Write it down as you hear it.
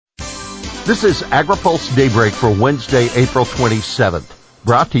This is AgriPulse Daybreak for Wednesday, April 27th.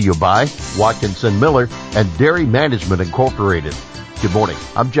 Brought to you by Watkinson Miller and Dairy Management Incorporated. Good morning.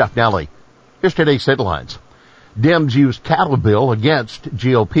 I'm Jeff Nally. Here's today's headlines. Dems use cattle bill against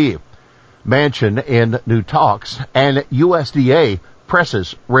GOP. Manchin in new talks, and USDA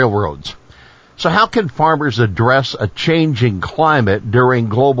presses railroads. So how can farmers address a changing climate during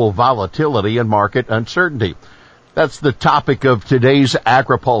global volatility and market uncertainty? That's the topic of today's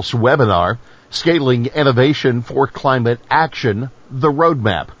AgriPulse webinar, Scaling Innovation for Climate Action, the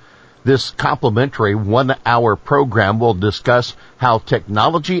Roadmap. This complimentary 1-hour program will discuss how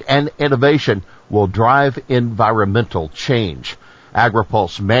technology and innovation will drive environmental change.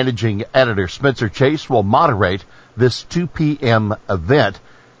 AgriPulse Managing Editor Spencer Chase will moderate this 2 p.m. event.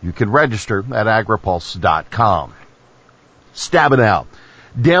 You can register at agripulse.com. Stabenow.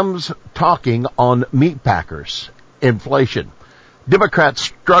 Dems talking on meat packers. Inflation. Democrats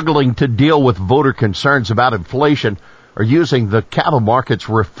struggling to deal with voter concerns about inflation are using the cattle markets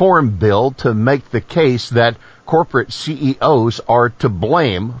reform bill to make the case that corporate CEOs are to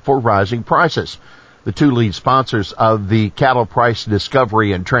blame for rising prices. The two lead sponsors of the Cattle Price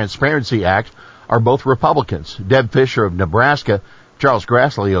Discovery and Transparency Act are both Republicans, Deb Fischer of Nebraska, Charles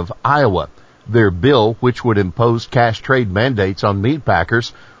Grassley of Iowa. Their bill, which would impose cash trade mandates on meat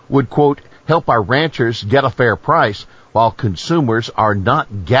packers, would, quote, help our ranchers get a fair price while consumers are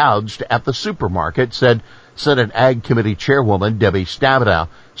not gouged at the supermarket, said Senate Ag Committee Chairwoman Debbie Stabenow,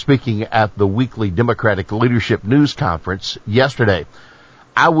 speaking at the weekly Democratic Leadership News Conference yesterday.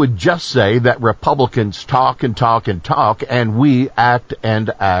 I would just say that Republicans talk and talk and talk, and we act and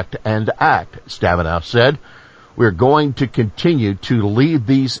act and act, Stabenow said. We're going to continue to lead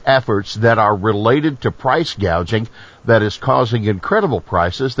these efforts that are related to price gouging that is causing incredible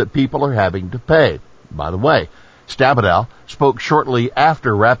prices that people are having to pay. By the way, Stabenow spoke shortly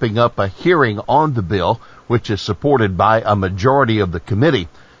after wrapping up a hearing on the bill, which is supported by a majority of the committee.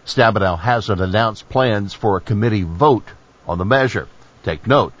 Stabenow hasn't announced plans for a committee vote on the measure. Take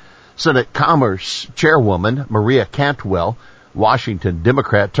note. Senate Commerce Chairwoman Maria Cantwell, Washington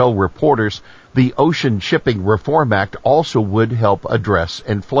Democrat, told reporters the Ocean Shipping Reform Act also would help address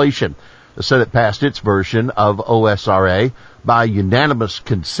inflation. The Senate passed its version of OSRA by unanimous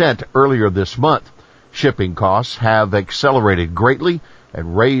consent earlier this month. Shipping costs have accelerated greatly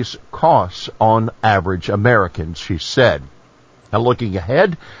and raised costs on average Americans, she said. Now looking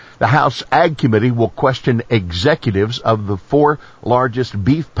ahead, the House Ag Committee will question executives of the 4 largest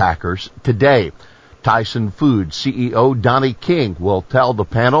beef packers today. Tyson Foods CEO Donnie King will tell the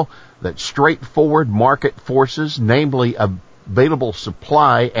panel that straightforward market forces, namely available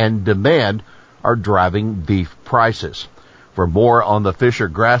supply and demand, are driving beef prices. For more on the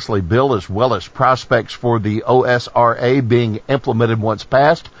Fischer-Grassley bill as well as prospects for the OSRA being implemented once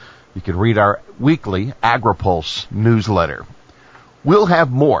passed, you can read our weekly AgriPulse newsletter. We'll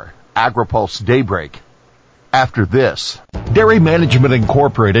have more AgriPulse Daybreak after this. Dairy Management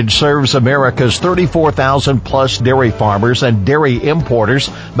Incorporated serves America's 34,000-plus dairy farmers and dairy importers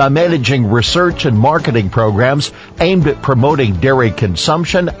by managing research and marketing programs aimed at promoting dairy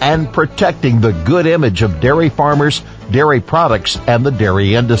consumption and protecting the good image of dairy farmers, dairy products, and the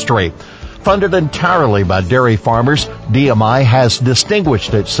dairy industry. Funded entirely by dairy farmers, DMI has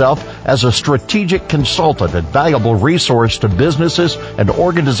distinguished itself as a strategic consultant and valuable resource to businesses and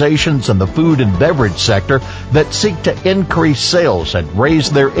organizations in the food and beverage sector that seek to increase sales and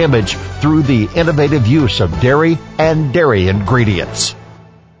raise their image through the innovative use of dairy and dairy ingredients.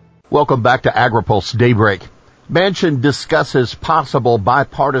 Welcome back to AgriPulse Daybreak. Manchin discusses possible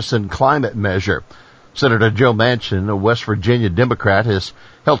bipartisan climate measure. Senator Joe Manchin, a West Virginia Democrat, has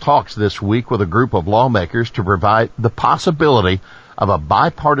held talks this week with a group of lawmakers to provide the possibility of a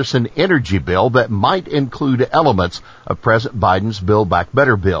bipartisan energy bill that might include elements of President Biden's Build Back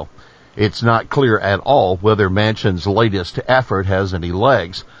Better bill. It's not clear at all whether Manchin's latest effort has any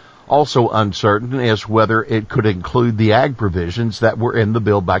legs. Also uncertain is whether it could include the ag provisions that were in the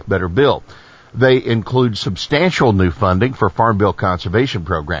Build Back Better bill. They include substantial new funding for Farm Bill conservation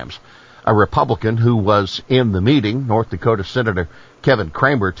programs. A Republican who was in the meeting, North Dakota Senator Kevin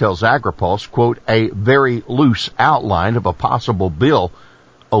Cramer, tells AgriPulse, quote, a very loose outline of a possible bill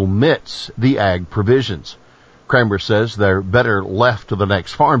omits the ag provisions. Cramer says they're better left to the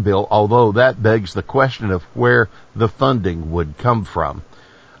next farm bill, although that begs the question of where the funding would come from.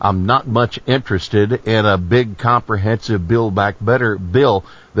 I'm not much interested in a big comprehensive Build Back Better bill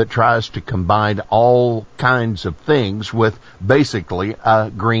that tries to combine all kinds of things with basically a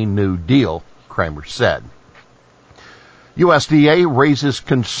Green New Deal, Cramer said. USDA raises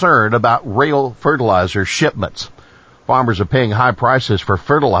concern about rail fertilizer shipments. Farmers are paying high prices for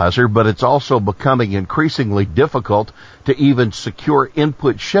fertilizer, but it's also becoming increasingly difficult to even secure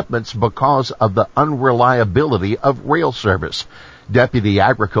input shipments because of the unreliability of rail service. Deputy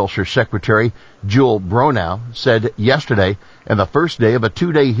Agriculture Secretary Jewel Bronow said yesterday in the first day of a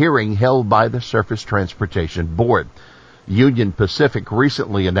 2-day hearing held by the Surface Transportation Board. Union Pacific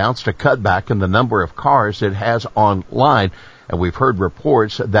recently announced a cutback in the number of cars it has online, and we've heard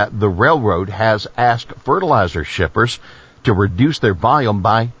reports that the railroad has asked fertilizer shippers to reduce their volume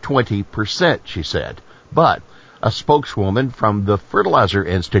by 20%, she said. But a spokeswoman from the Fertilizer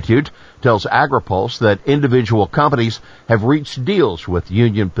Institute tells AgriPulse that individual companies have reached deals with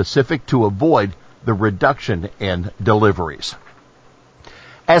Union Pacific to avoid the reduction in deliveries.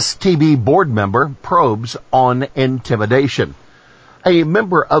 STB board member probes on intimidation. A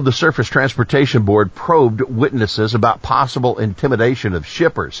member of the Surface Transportation Board probed witnesses about possible intimidation of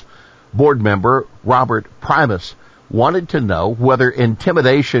shippers. Board member Robert Primus wanted to know whether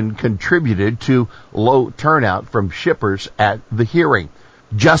intimidation contributed to low turnout from shippers at the hearing.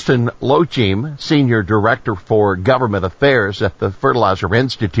 Justin Lochim, Senior Director for Government Affairs at the Fertilizer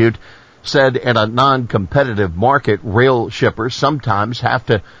Institute, said in a non-competitive market, rail shippers sometimes have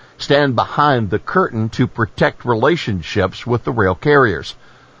to stand behind the curtain to protect relationships with the rail carriers.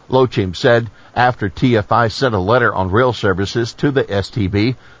 Lochim said after TFI sent a letter on rail services to the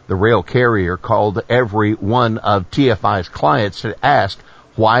STB, the rail carrier called every one of TFI's clients and asked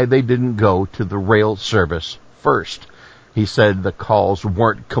why they didn't go to the rail service first. He said the calls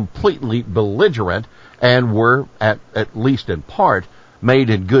weren't completely belligerent and were, at least in part, made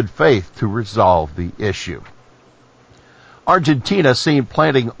in good faith to resolve the issue. Argentina seen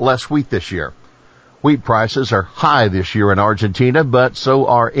planting less wheat this year. Wheat prices are high this year in Argentina, but so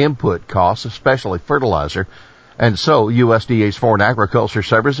are input costs, especially fertilizer. And so USDA's Foreign Agriculture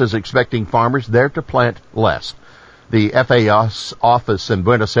Service is expecting farmers there to plant less. The FAO's office in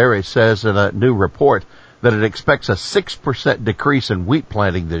Buenos Aires says in a new report that it expects a 6% decrease in wheat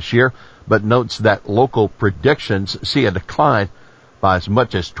planting this year, but notes that local predictions see a decline by as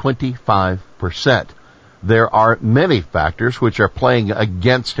much as 25%. There are many factors which are playing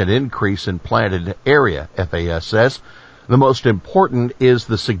against an increase in planted area, FAS says. The most important is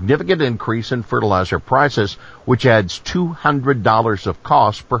the significant increase in fertilizer prices, which adds $200 of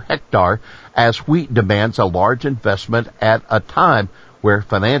cost per hectare as wheat demands a large investment at a time where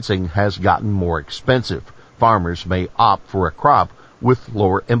financing has gotten more expensive. Farmers may opt for a crop with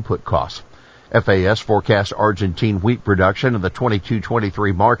lower input costs. FAS forecasts Argentine wheat production in the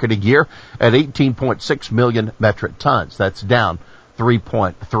 22-23 marketing year at 18.6 million metric tons. That's down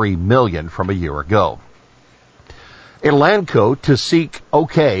 3.3 million from a year ago. Elanco to seek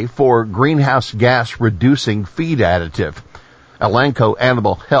okay for greenhouse gas reducing feed additive. Elanco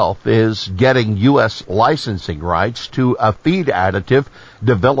Animal Health is getting U.S. licensing rights to a feed additive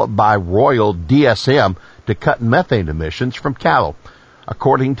developed by Royal DSM to cut methane emissions from cattle.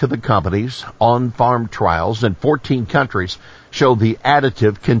 According to the companies, on-farm trials in 14 countries show the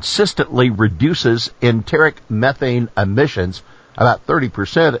additive consistently reduces enteric methane emissions about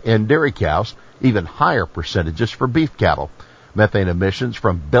 30% in dairy cows, even higher percentages for beef cattle. Methane emissions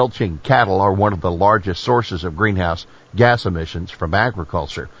from belching cattle are one of the largest sources of greenhouse gas emissions from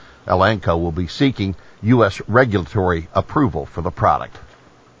agriculture. Elanco will be seeking U.S. regulatory approval for the product.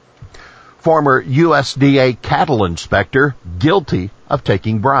 Former USDA cattle inspector guilty of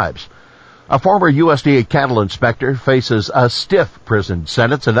taking bribes. A former USDA cattle inspector faces a stiff prison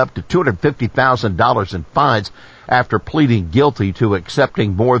sentence and up to $250,000 in fines after pleading guilty to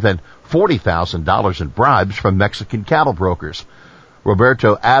accepting more than $40,000 in bribes from Mexican cattle brokers.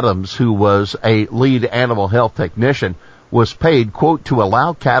 Roberto Adams, who was a lead animal health technician, was paid, quote, to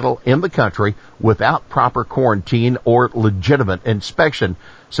allow cattle in the country without proper quarantine or legitimate inspection,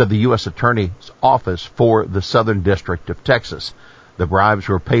 said the U.S. Attorney's Office for the Southern District of Texas. The bribes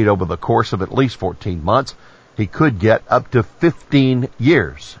were paid over the course of at least 14 months. He could get up to 15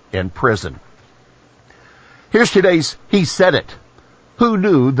 years in prison. Here's today's He Said It. Who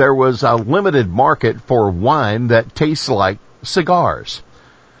knew there was a limited market for wine that tastes like cigars?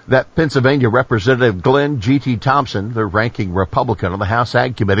 That Pennsylvania Representative Glenn G.T. Thompson, the ranking Republican on the House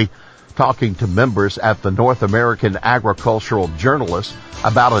Ag Committee, talking to members at the North American Agricultural Journalist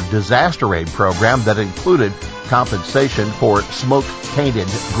about a disaster aid program that included compensation for smoke-tainted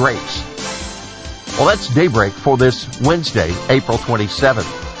grapes. Well, that's Daybreak for this Wednesday, April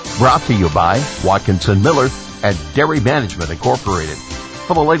 27th. Brought to you by Watkinson Miller and Dairy Management Incorporated.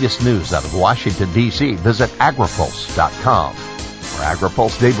 For the latest news out of Washington, D.C., visit agripulse.com. For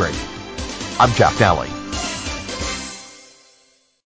AgriPulse Daybreak, I'm Jeff Nally.